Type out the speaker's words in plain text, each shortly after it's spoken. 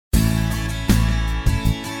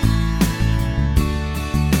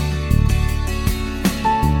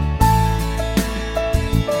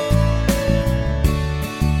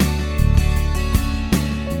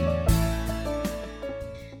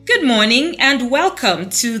morning and welcome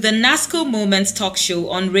to the NASCO Moments talk show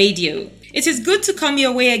on radio. It is good to come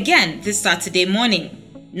your way again this Saturday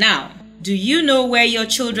morning. Now, do you know where your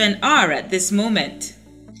children are at this moment?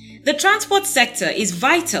 The transport sector is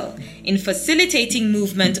vital in facilitating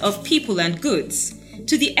movement of people and goods,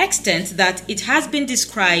 to the extent that it has been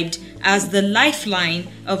described as the lifeline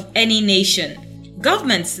of any nation.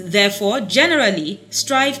 Governments, therefore, generally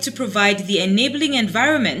strive to provide the enabling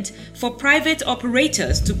environment for private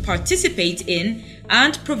operators to participate in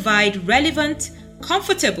and provide relevant,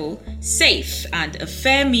 comfortable, safe, and a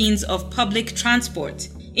fair means of public transport,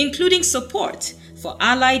 including support for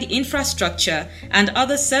allied infrastructure and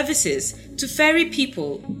other services to ferry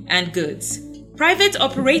people and goods. Private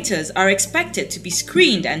operators are expected to be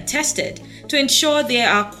screened and tested to ensure they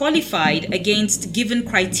are qualified against given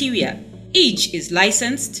criteria. Each is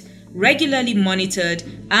licensed, regularly monitored,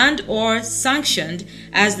 and/or sanctioned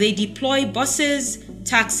as they deploy buses,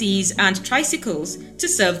 taxis, and tricycles to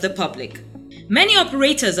serve the public. Many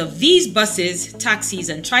operators of these buses, taxis,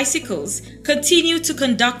 and tricycles continue to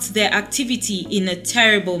conduct their activity in a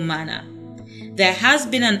terrible manner. There has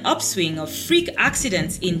been an upswing of freak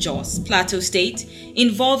accidents in Jos, Plateau State,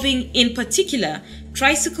 involving in particular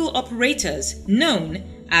tricycle operators known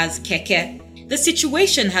as keke. The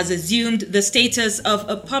situation has assumed the status of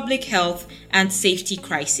a public health and safety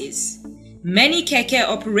crisis. Many keke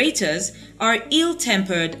operators are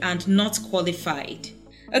ill-tempered and not qualified.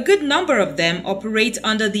 A good number of them operate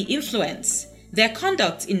under the influence. Their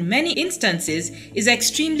conduct in many instances is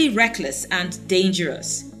extremely reckless and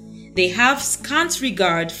dangerous. They have scant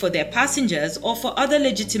regard for their passengers or for other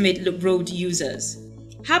legitimate road users.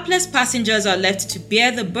 Hapless passengers are left to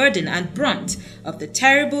bear the burden and brunt of the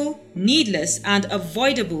terrible, needless, and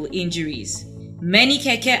avoidable injuries. Many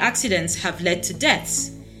keke accidents have led to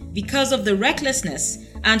deaths because of the recklessness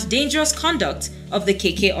and dangerous conduct of the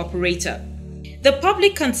keke operator. The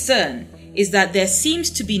public concern is that there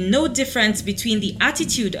seems to be no difference between the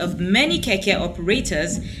attitude of many keke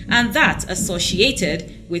operators and that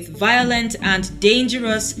associated with violent and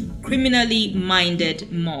dangerous, criminally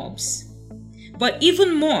minded mobs. But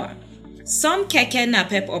even more, some keke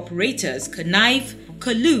napep operators connive,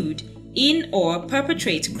 collude in or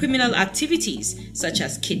perpetrate criminal activities such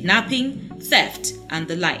as kidnapping, theft, and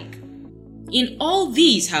the like. In all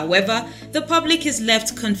these, however, the public is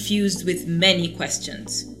left confused with many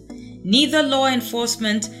questions. Neither law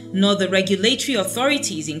enforcement nor the regulatory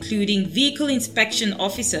authorities, including Vehicle Inspection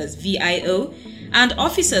Officers (VIO) and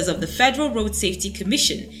officers of the Federal Road Safety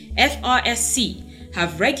Commission (FRSC),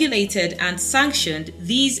 have regulated and sanctioned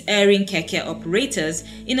these erring keke operators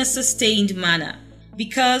in a sustained manner.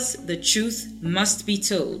 Because the truth must be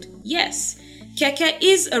told. Yes, keke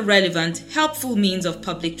is a relevant, helpful means of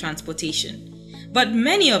public transportation. But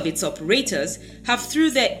many of its operators have,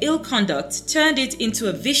 through their ill conduct, turned it into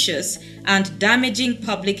a vicious and damaging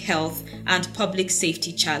public health and public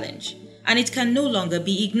safety challenge. And it can no longer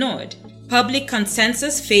be ignored. Public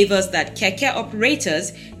consensus favors that keke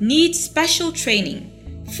operators need special training,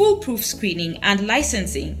 foolproof screening and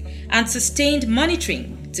licensing, and sustained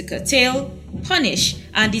monitoring to curtail, punish,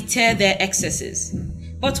 and deter their excesses.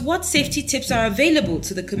 But what safety tips are available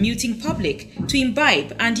to the commuting public to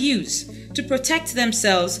imbibe and use to protect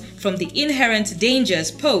themselves from the inherent dangers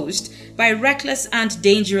posed by reckless and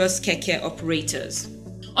dangerous keke operators?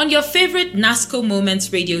 On your favorite NASCO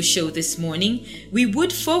Moments radio show this morning, we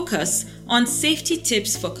would focus on safety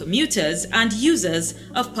tips for commuters and users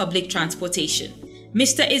of public transportation.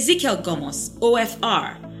 Mr. Ezekiel Gomos,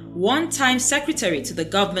 OFR, one-time Secretary to the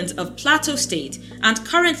Government of Plateau State and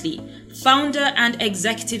currently Founder and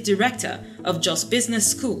Executive Director of Jos Business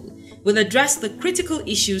School, will address the critical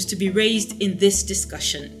issues to be raised in this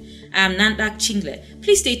discussion. I am Nandak Chingle.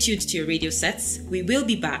 Please stay tuned to your radio sets. We will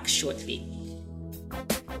be back shortly.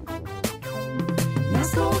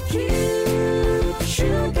 NASCO Cube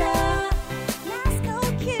Sugar. NASCO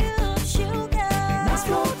Cube Sugar.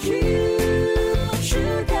 NASCO Cube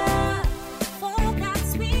Sugar. For that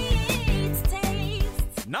sweet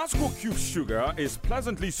taste. NASCO Cube Sugar is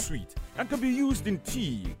pleasantly sweet and can be used in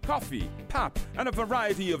tea, coffee, pap, and a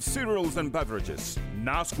variety of cereals and beverages.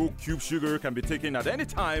 NASCO Cube Sugar can be taken at any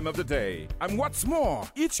time of the day. And what's more,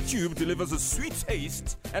 each cube delivers a sweet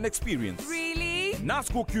taste and experience. Really?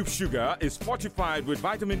 NASCO Cube Sugar is fortified with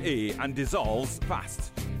vitamin A and dissolves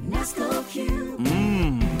fast. NASCO Cube.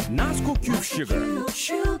 NASCO Cube Sugar. Cube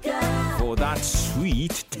Sugar. For that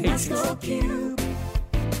sweet taste. NASCO Cube.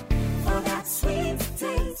 For that sweet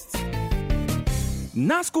taste.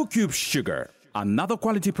 NASCO Cube Sugar, another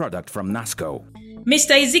quality product from NASCO.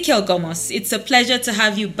 Mr. Ezekiel Gomos, it's a pleasure to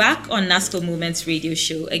have you back on NASCO Moments radio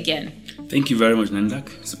show again. Thank you very much, Nandak.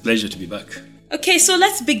 It's a pleasure to be back. Okay, so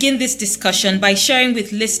let's begin this discussion by sharing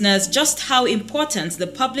with listeners just how important the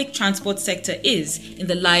public transport sector is in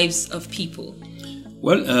the lives of people.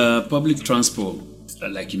 Well, public transport,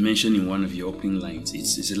 like you mentioned in one of your opening lines,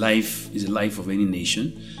 it's a life of any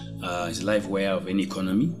nation. It's a life wire of any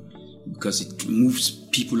economy because it moves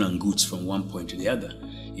people and goods from one point to the other.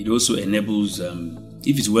 It also enables,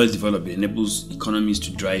 if it's well developed, it enables economies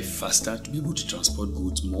to drive faster, to be able to transport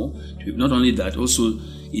goods more. Not only that, also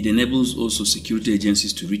it enables also security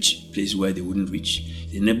agencies to reach places where they wouldn't reach.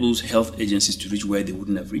 It enables health agencies to reach where they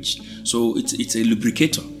wouldn't have reached. So it's a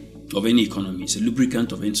lubricator of any economy. It's a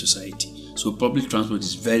lubricant of any society. So public transport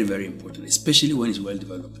is very, very important, especially when it's well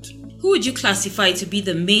developed. Who would you classify to be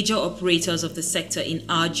the major operators of the sector in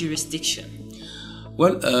our jurisdiction?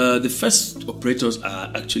 Well, the first operators are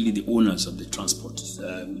actually the owners of the transport.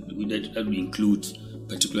 That will include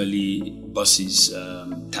particularly buses,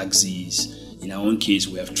 taxis. In our own case,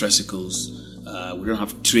 we have tricycles. We don't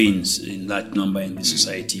have trains in that number in the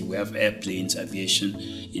society. We have airplanes, aviation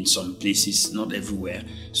in some places, not everywhere.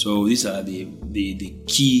 So these are the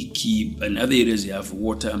key. In other areas, you have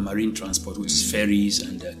water, marine transport, which is ferries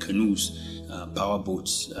and canoes. Power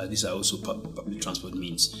boats. These are also public transport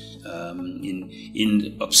means.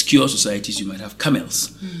 In obscure societies, you might have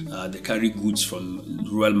camels. They carry goods from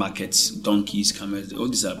rural markets, donkeys, camels. All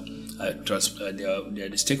these are they are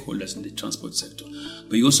the stakeholders in the transport sector.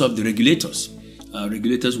 But you also have the regulators.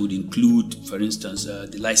 Regulators would include, for instance,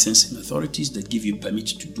 the licensing authorities that give you permit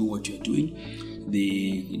to do what you're doing.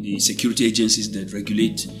 The security agencies that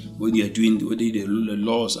regulate what you're doing, whether the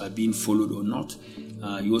laws are being followed or not.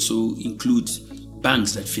 You also include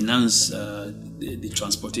banks that finance the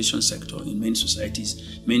transportation sector in many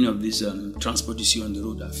societies. Many of these transport you see on the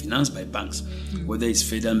road are financed by banks, whether it's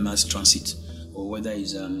federal mass transit or whether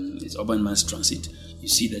it's urban mass transit. You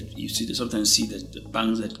sometimes see that the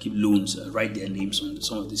banks that keep loans write their names on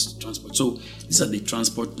some of this transport. So these are the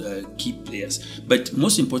transport key players. But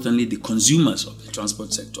most importantly, the consumers of the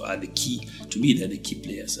transport sector are the key. To me, they're the key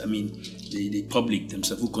players. I mean, the public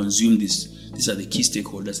themselves who consume this. These are the key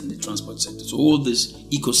stakeholders in the transport sector. So all this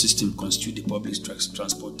ecosystem constitute the public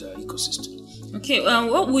transport ecosystem. Okay,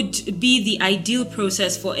 what would be the ideal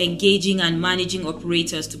process for engaging and managing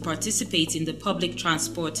operators to participate in the public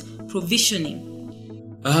transport provisioning?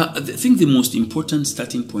 I think the most important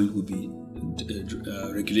starting point would be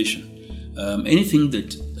regulation. Anything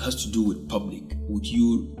that has to do with public, with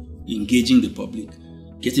you engaging the public,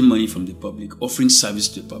 getting money from the public, offering service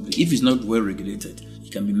to the public, if it's not well regulated,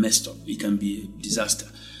 it can be messed up. It can be a disaster.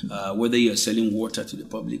 Whether you're selling water to the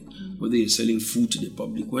public, whether you're selling food to the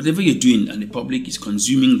public, whatever you're doing and the public is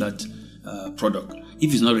consuming that product,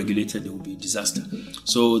 if it's not regulated, there will be a disaster.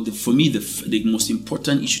 So for me, the most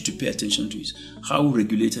important issue to pay attention to is how well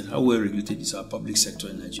regulated is our public sector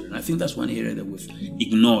in Nigeria. And I think that's one area that we've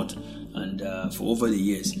ignored. And for over the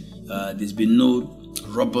years, there's been no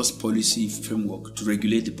robust policy framework to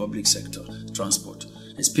regulate the public sector transport,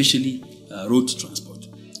 especially road transport.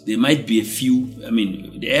 There might be a few,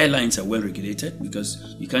 the airlines are well regulated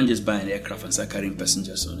because you can't just buy an aircraft and start carrying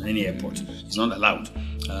passengers on any airport. It's not allowed.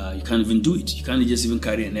 You can't even do it. You can't just even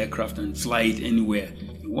carry an aircraft and fly it anywhere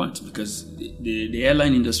you want because the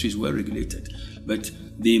airline industry is well regulated. But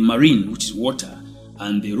the marine, which is water,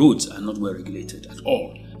 and the roads are not well regulated at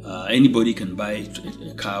all. Anybody can buy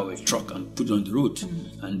a car or a truck and put it on the road.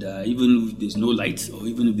 And even if there's no light or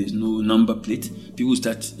even if there's no number plate, people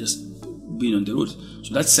start just being on the road.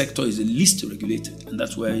 So that sector is the least regulated, and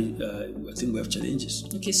that's why I think we have challenges.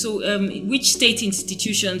 Okay, so which state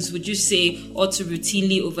institutions would you say ought to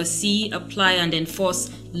routinely oversee, apply, and enforce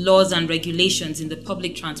laws and regulations in the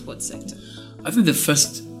public transport sector? I think the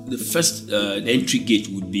first entry gate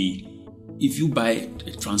would be if you buy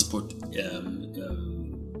a transport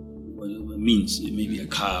means, maybe a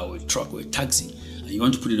car or a truck or a taxi, and you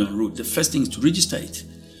want to put it on the road, the first thing is to register it.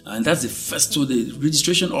 And that's the first. So the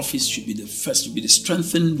registration office should be the first, should be the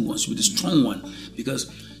strengthened one, should be the strong one,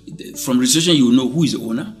 because from registration you will know who is the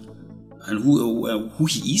owner and who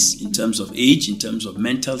he is in terms of age, in terms of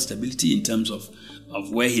mental stability, in terms of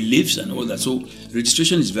where he lives and all that. So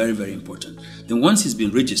registration is very, very important. Then once he's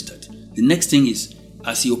been registered, the next thing is,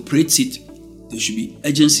 as he operates it, there should be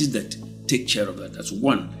agencies that take care of that. That's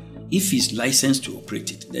one. If he's licensed to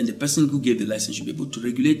operate it, then the person who gave the license should be able to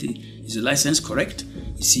regulate it. Is the license correct?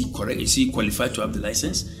 Is he correct? Is he qualified to have the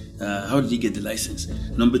license? How did he get the license?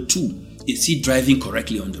 Number two, is he driving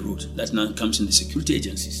correctly on the road? That now comes in the security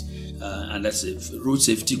agencies. And that's a road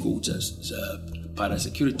safety code, para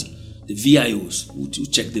security. The VIOs who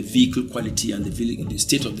check the vehicle quality and the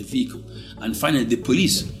state of the vehicle. And finally, the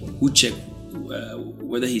police who check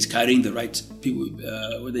whether he's carrying the right people,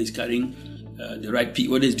 whether he's carrying the right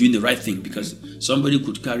people, whether he's doing the right thing. Because somebody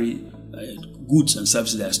could carry goods and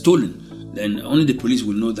services that are stolen, then only the police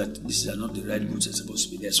will know that these are not the right goods that are supposed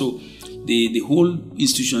to be there. So the whole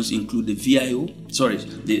institutions include the VIO.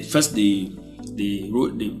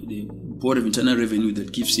 The Board of Internal Revenue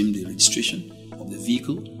that gives him the registration of the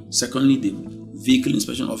vehicle. Secondly, the vehicle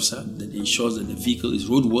inspection officer that ensures that the vehicle is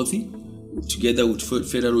roadworthy, together with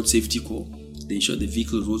Federal Road Safety Corps. They ensure the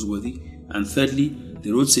vehicle is roadworthy. And thirdly,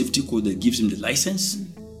 the Road Safety Corps that gives him the license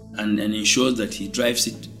and ensures that he drives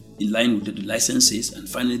it in line with the license says. And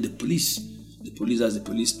finally, the police. The police, as the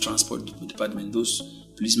police transport department, those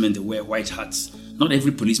policemen, they wear white hats. Not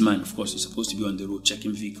every policeman, of course, is supposed to be on the road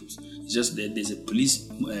checking vehicles. It's just that there's a police,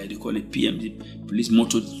 they call it PM, the Police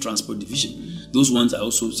Motor Transport Division. Those ones are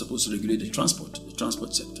also supposed to regulate the transport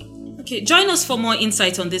sector. Okay, join us for more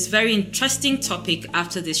insight on this very interesting topic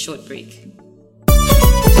after this short break.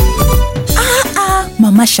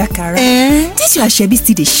 Mama Shakara, this your shebi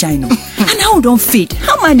still dey shine, and how don't fade?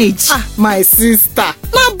 How manage? My sister,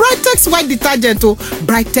 now Brightex white detergent,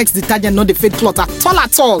 Brightex detergent not the fade cloth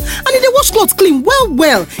at all, and it dey wash clothes clean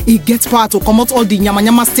well. It gets power to come out all the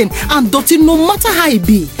nyama stain and dirty no matter how it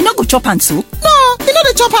be. You no go chop hand too? No, you know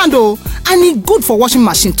the chop hand though, and it good for washing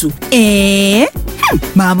machine too.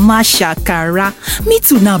 Mama Shakara, me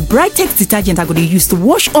too now. Brightex detergent I go to use to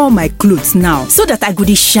wash all my clothes now, so that I go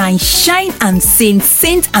to shine and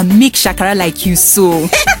scent and make Shakara like you so.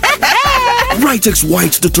 Brightex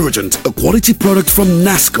white detergent, a quality product from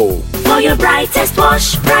Nasco. For your brightest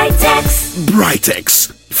wash, Brightex.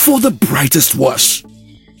 Brightex, for the brightest wash.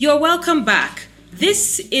 You're welcome back.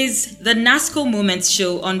 This is the NASCO Moments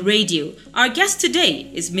Show on radio. Our guest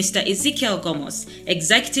today is Mr. Ezekiel Gomos,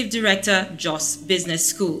 Executive Director, Jos Business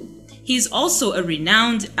School. He is also a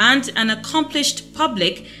renowned and an accomplished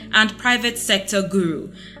public and private sector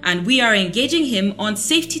guru, and we are engaging him on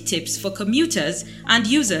safety tips for commuters and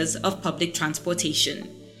users of public transportation.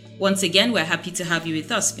 Once again, we're happy to have you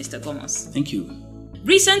with us, Mr. Gomos. Thank you.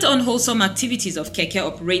 Recent unwholesome activities of keke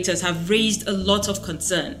operators have raised a lot of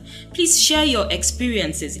concern. Please share your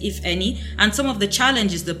experiences, if any, and some of the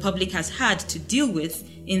challenges the public has had to deal with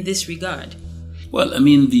in this regard. Well, I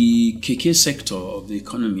mean, the keke sector of the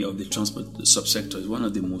economy, of the transport subsector, is one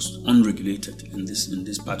of the most unregulated in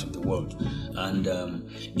this part of the world. And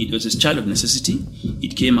it was a child of necessity.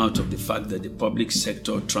 It came out of the fact that the public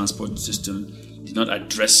sector transport system did not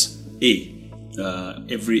address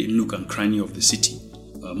every nook and cranny of the city.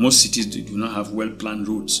 Most cities do not have well-planned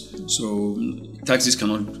roads, so taxis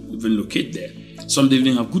cannot even locate there. Some don't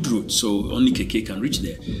even have good roads, so only keke can reach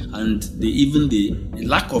there. And the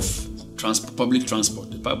lack of public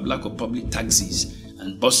transport, the lack of public taxis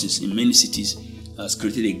and buses in many cities has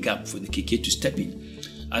created a gap for the keke to step in.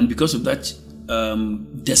 And because of that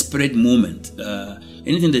desperate moment,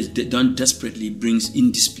 anything that's done desperately brings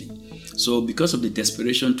indiscipline. So because of the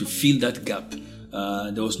desperation to fill that gap,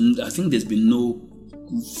 there's been no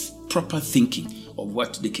proper thinking of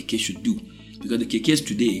what the keke should do, because the kekes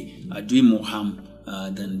today are doing more harm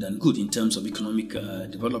than good in terms of economic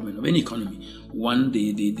development of any economy. One,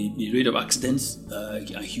 the rate of accidents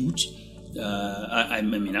are huge.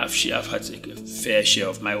 I've had a fair share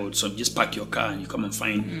of my own. So just park your car and you come and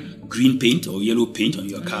find green paint or yellow paint on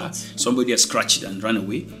your car. Somebody has scratched it and run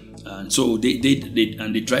away, and so they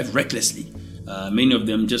drive recklessly. Many of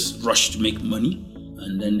them just rush to make money,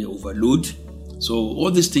 and then they overload. So all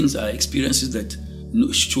these things are experiences that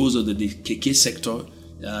shows that the keke sector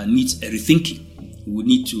needs a rethinking. We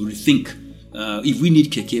need to rethink. If we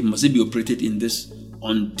need keke, must it be operated in this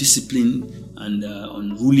undisciplined and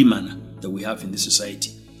unruly manner that we have in this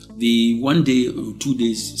society? The 1 day or 2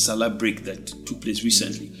 days Salah break that took place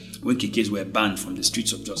recently, when kekes were banned from the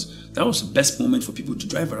streets of Jos, that was the best moment for people to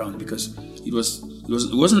drive around, because it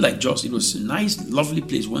wasn't like Jos. It was a nice, lovely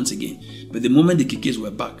place once again. But the moment the kekes were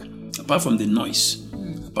back, apart from the noise,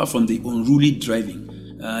 apart from the unruly driving,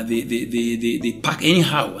 they park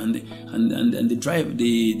anyhow, and they drive.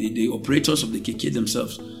 The operators of the keke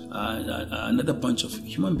themselves are another bunch of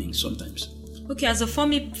human beings sometimes. Okay, as a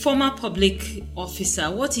former public officer,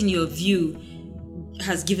 what in your view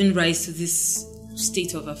has given rise to this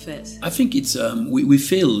state of affairs? I think it's we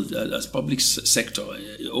failed as public sector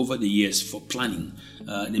over the years for planning.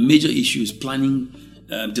 The major issue is planning.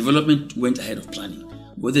 Development went ahead of planning,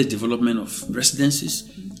 whether it's development of residences,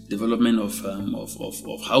 development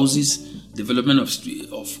of houses, development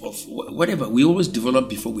of whatever. We always develop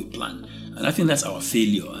before we plan, and I think that's our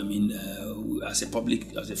failure. I mean, as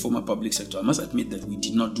a former public sector, I must admit that we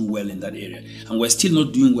did not do well in that area, and we're still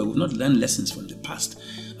not doing well. We've not learned lessons from the past.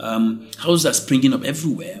 Houses are springing up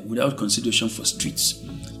everywhere without consideration for streets.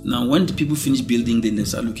 Now, when the people finish building, then they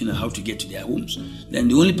start looking at how to get to their homes. Then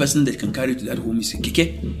the only person that can carry to that home is a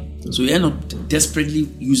keke. So you end up desperately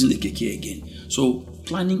using the keke again. So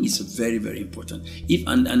planning is very, very important.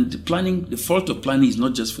 And the planning, the fault of planning is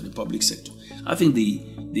not just for the public sector. I think the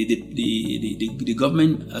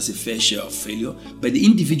government has a fair share of failure, but the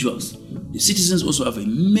individuals, the citizens also have a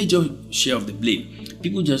major share of the blame.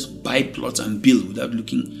 People just buy plots and build without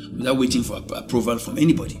waiting for approval from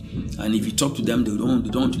anybody. And if you talk to them, they don't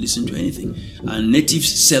want to listen to anything. And natives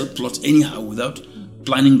sell plots anyhow without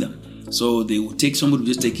planning them. So they will somebody will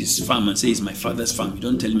just take his farm and say, it's my father's farm. You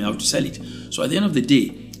don't tell me how to sell it. So at the end of the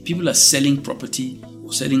day, people are selling property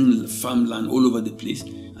or selling farmland all over the place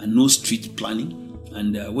and no street planning.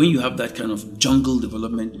 And when you have that kind of jungle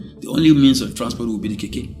development, the only means of transport will be the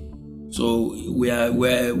keke. So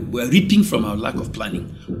we're reaping from our lack of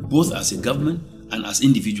planning, both as a government and as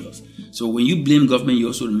individuals. So when you blame government, you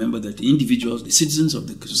also remember that the individuals, the citizens of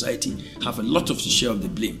the society, have a lot of share of the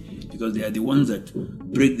blame, because they are the ones that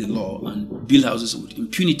break the law and build houses with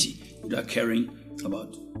impunity without caring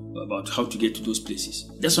about how to get to those places.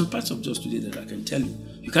 There's some parts of Jos today that I can tell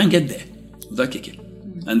you can't get there without keke.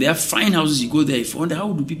 And there are fine houses, you go there, if you wonder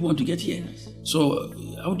how do people want to get here? So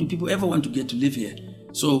how do people ever want to get to live here?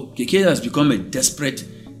 So keke has become a desperate,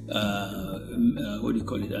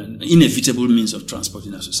 an inevitable means of transport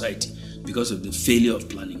in our society because of the failure of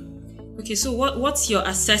planning. Okay, so what's your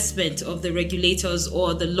assessment of the regulators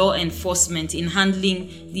or the law enforcement in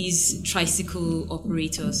handling these tricycle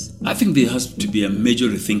operators? I think there has to be a major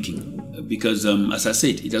rethinking because, as I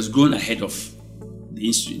said, it has grown ahead of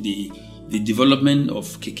the development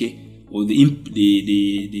of keke or the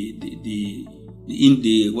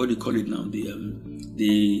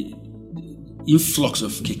influx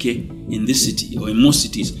of keke in this city or in most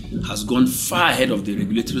cities has gone far ahead of the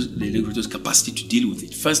regulators' capacity to deal with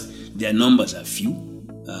it. First, their numbers are few.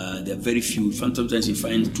 They are very few. Sometimes you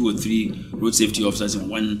find 2 or 3 road safety officers in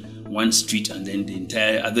one street, and then the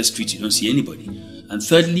entire other street you don't see anybody. And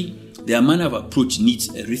thirdly, their manner of approach needs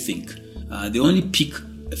a rethink. They only pick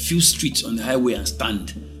a few streets on the highway and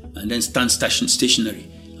then stand stationary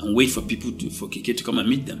and wait for people for keke to come and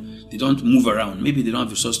meet them. They don't move around. Maybe they don't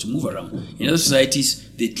have resources to move around. In other societies,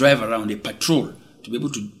 they drive around, they patrol to be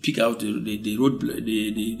able to pick out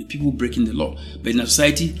the people breaking the law. But in a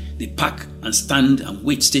society, they park and stand and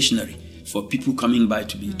wait stationary for people coming by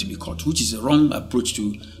to be caught, which is a wrong approach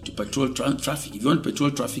to patrol traffic. If you want to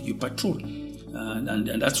patrol traffic, you patrol. And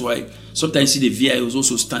that's why sometimes you see the VIOs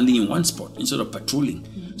also standing in one spot instead of patrolling.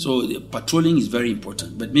 So the patrolling is very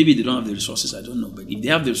important, but maybe they don't have the resources, I don't know. But if they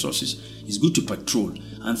have the resources, it's good to patrol.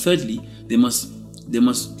 And thirdly, they must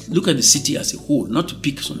look at the city as a whole, not to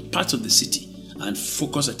pick some parts of the city and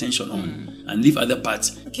focus attention on and leave other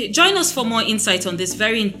parts. Okay, join us for more insight on this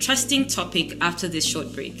very interesting topic after this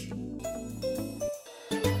short break.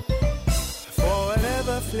 For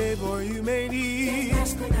whatever flavor you may need,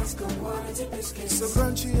 so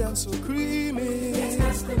crunchy and so creamy.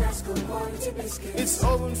 It's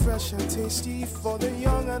oven fresh and tasty for the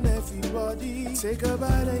young and everybody. Take a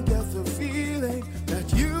bite and get the feeling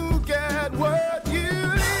that you get what you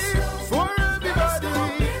need. For everybody,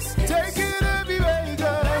 take it everywhere you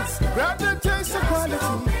go. Grab the taste of quality.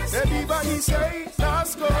 Everybody say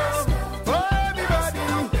Nasco. For everybody,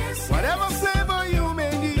 whatever flavor you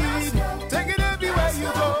may need, take it everywhere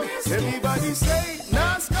you go. Everybody say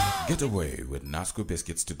Nasco. Get away with Nasco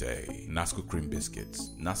biscuits today. Nasco cream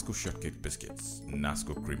biscuits, Nasco shortcake biscuits,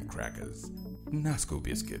 Nasco cream crackers. Nasco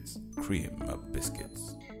biscuits, cream of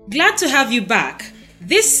biscuits. Glad to have you back.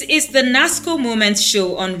 This is the NASCO Moments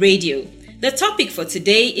show on radio. The topic for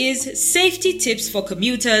today is safety tips for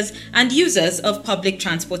commuters and users of public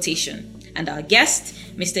transportation. And our guest,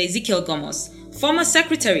 Mr. Ezekiel Gomos, former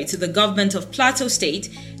secretary to the government of Plateau State,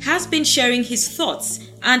 has been sharing his thoughts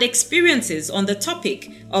and experiences on the topic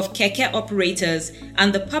of keke operators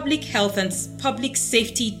and the public health and public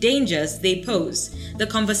safety dangers they pose. The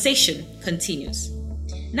conversation continues.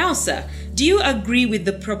 Now, sir, do you agree with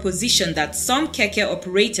the proposition that some keke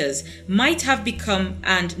operators might have become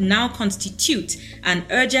and now constitute an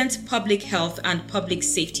urgent public health and public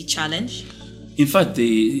safety challenge? In fact,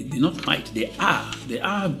 they not might, they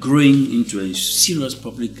are growing into a serious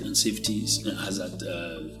public and safety hazard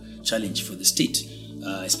challenge for the state,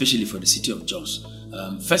 especially for the city of Jos.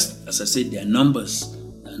 First, as I said, their numbers.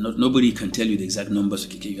 Nobody can tell you the exact numbers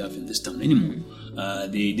of keke you have in this town anymore.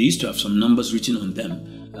 They used to have some numbers written on them.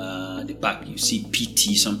 The back, you see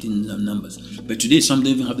PT something numbers. But today, some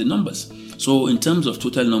don't even have the numbers. So in terms of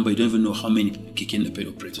total number, you don't even know how many keke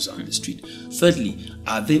operators are on the street. Thirdly,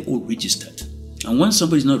 are they all registered? And once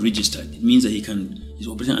somebody is not registered, it means that he's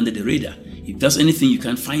operating under the radar. If does anything, you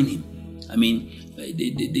can't find him. I mean,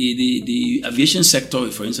 the aviation sector,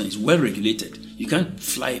 for instance, is well regulated. You can't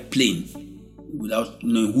fly a plane without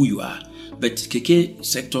knowing who you are. But KK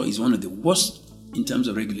sector is one of the worst in terms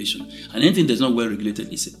of regulation. And anything that's not well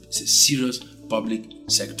regulated is a serious public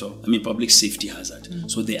safety hazard.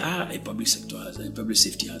 So they are a public sector hazard, a public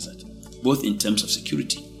safety hazard, both in terms of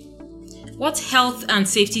security. What health and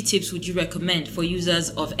safety tips would you recommend for users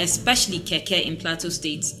of especially keke in Plateau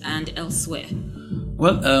State and elsewhere?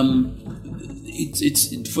 Well,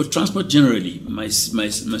 it's for transport generally. My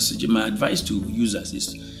advice to users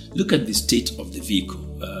is look at the state of the vehicle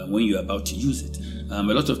when you're about to use it. A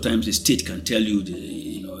lot of times the state can tell you.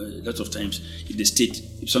 A lot of times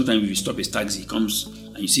sometimes if you stop a taxi, it comes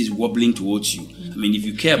and you see it's wobbling towards you. I mean, if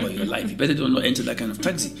you care about your life, you better don't enter that kind of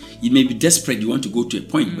taxi. You may be desperate, you want to go to a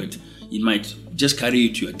point, but it might just carry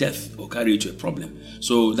you to your death or carry you to a problem.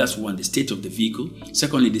 So that's one, the state of the vehicle.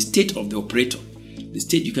 Secondly, the state of the operator. The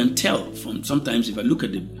state, you can tell from sometimes if I look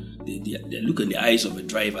at the eyes of a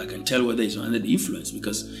driver, I can tell whether he's under the influence,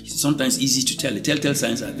 because it's sometimes easy to tell. The telltale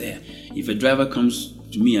signs are there. If a driver comes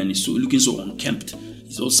to me and is looking so unkempt,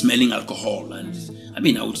 he's all smelling alcohol, and I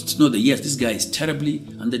mean, I would know that yes, this guy is terribly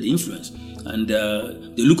under the influence, and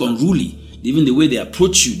they look unruly. Even the way they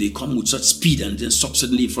approach you, they come with such speed and then stop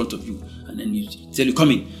suddenly in front of you, and then you tell you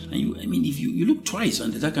come in. And if you look twice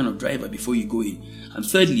under that kind of driver before you go in. And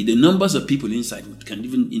thirdly, the numbers of people inside can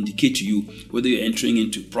even indicate to you whether you're entering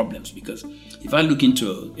into problems. Because if I look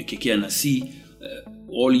into a keke and I see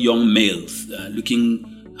all young males,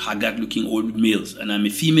 looking haggard, looking old males, and I'm a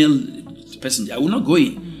female passenger, I will not go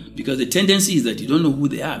in. Because the tendency is that you don't know who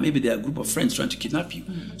they are. Maybe they are a group of friends trying to kidnap you.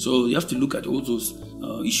 So you have to look at all those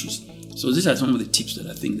issues. So these are some of the tips that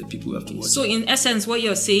I think that people have to watch. So in essence, what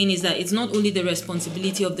you're saying is that it's not only the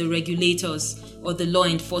responsibility of the regulators or the law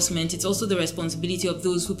enforcement, it's also the responsibility of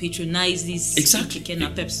those who patronize these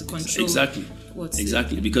kidnappers to control. Exactly.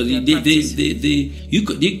 Because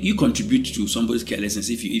you contribute to somebody's carelessness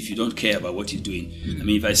if you don't care about what he's doing. I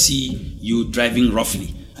mean, if I see you driving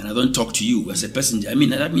roughly and I don't talk to you as a passenger, I mean,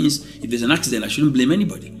 that means if there's an accident, I shouldn't blame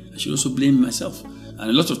anybody. I should also blame myself. And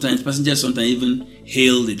a lot of times, passengers sometimes even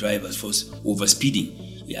hail the drivers for overspeeding.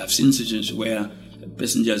 Yeah, I've seen situations where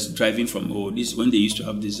passengers driving from when they used to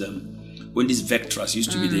have this, when these Vectras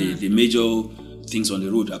used to be the major things on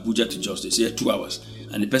the road, Abuja to Jos, they say 2 hours,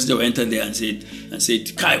 and the passenger will enter there and said,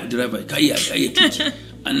 "Kai, driver, Kai,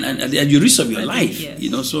 and at the risk of your life,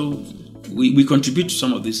 yes. So we contribute to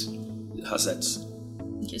some of these hazards.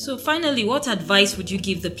 Okay, so finally, what advice would you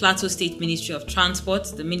give the Plateau State Ministry of Transport,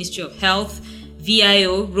 the Ministry of Health,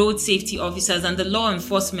 VIO, road safety officers, and the law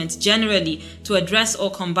enforcement generally to address or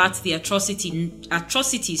combat the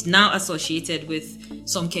atrocities now associated with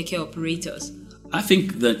some keke operators? I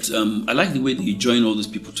think that I like the way that you join all those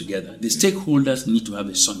people together. The stakeholders need to have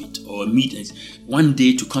a summit or a meeting one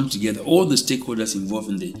day to come together. All the stakeholders involved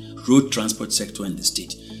in the road transport sector in the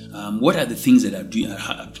state. What are the things that are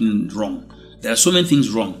happening wrong? There are so many things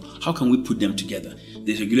wrong. How can we put them together?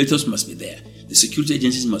 The regulators must be there. The security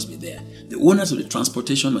agencies must be there. The owners of the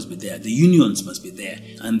transportation must be there. The unions must be there.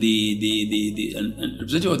 And the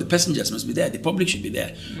representative of the passengers must be there. The public should be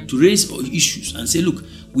there to raise issues and say, look,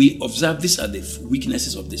 we observe these are the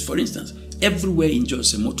weaknesses of this. For instance, everywhere in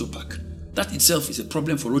Jos, a motor park. That itself is a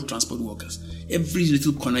problem for road transport workers. Every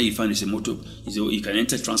little corner you find is a motor. You can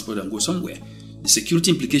enter transport and go somewhere. The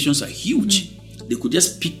security implications are huge. They could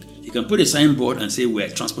just pick. You can put a signboard and say, we're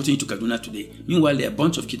transporting you to Kaduna today. Meanwhile, there are a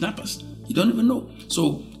bunch of kidnappers. You don't even know.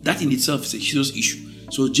 So that in itself is a serious issue.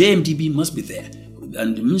 So JMDB must be there.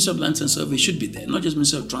 And the Minister of Lands and Survey should be there, not just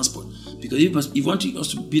Minister of Transport. Because if you want us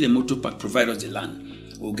to build a motor park, provide us the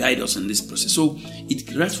land or guide us in this process. So it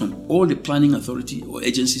derives from all the planning authority or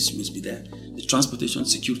agencies must be there. The transportation,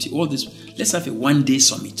 security, all this. Let's have a one-day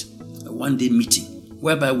summit, a one-day meeting,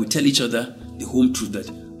 whereby we tell each other the home truth that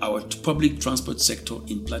our public transport sector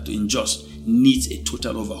in Plateau, in Jos, needs a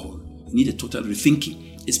total overhaul. We need a total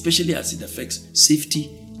rethinking, especially as it affects safety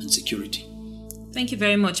and security. Thank you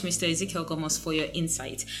very much, Mr. Ezekiel Gomos, for your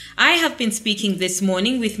insight. I have been speaking this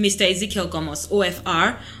morning with Mr. Ezekiel Gomos,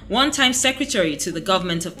 OFR, one-time secretary to the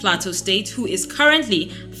government of Plateau State, who is currently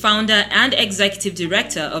founder and executive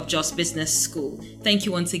director of Jos Business School. Thank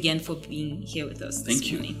you once again for being here with us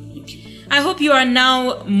this morning. Thank you. I hope you are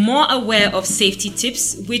now more aware of safety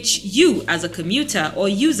tips which you, as a commuter or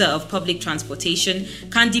user of public transportation,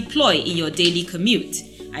 can deploy in your daily commute.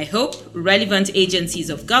 I hope relevant agencies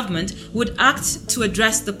of government would act to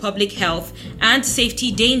address the public health and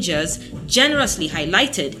safety dangers generously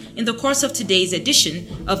highlighted in the course of today's edition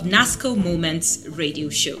of NASCO Moments radio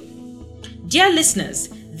show. Dear listeners,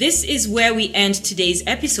 this is where we end today's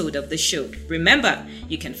episode of the show. Remember,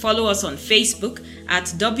 you can follow us on Facebook at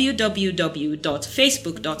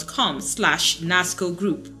www.facebook.com/NASCO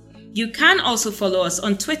Group. You can also follow us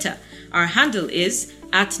on Twitter. Our handle is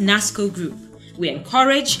 @NASCO Group. We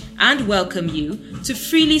encourage and welcome you to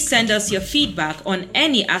freely send us your feedback on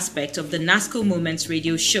any aspect of the NASCO Moments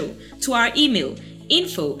radio show to our email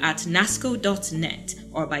info@nasco.net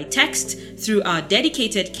or by text through our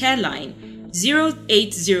dedicated care line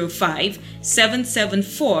 0805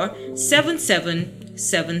 774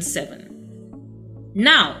 7777.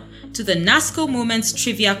 Now to the NASCO Moments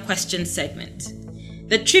Trivia Question segment.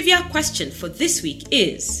 The trivia question for this week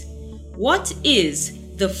is: what is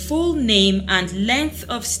the full name and length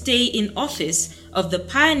of stay in office of the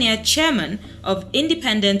pioneer chairman of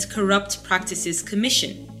Independent Corrupt Practices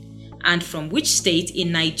Commission, and from which state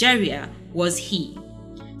in Nigeria was he?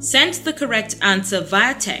 Send the correct answer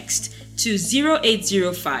via text to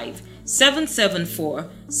 0805 774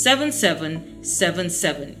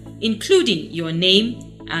 7777, including your name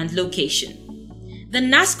and location. The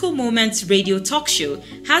NASCO Moments radio talk show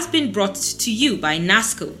has been brought to you by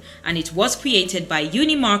NASCO, and it was created by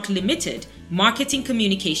Unimark Limited, Marketing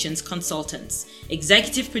Communications Consultants.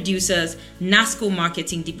 Executive producers, NASCO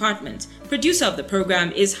Marketing Department. Producer of the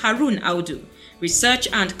program is Harun Audu. Research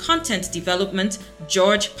and Content Development,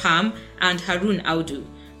 George Pam and Harun Audu.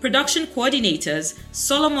 Production coordinators,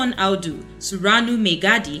 Solomon Audu, Suranu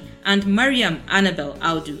Megadi, and Mariam Annabel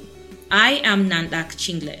Audu. I am Nandak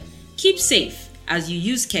Chingle. Keep safe as you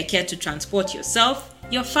use keke to transport yourself,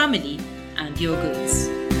 your family, and your goods.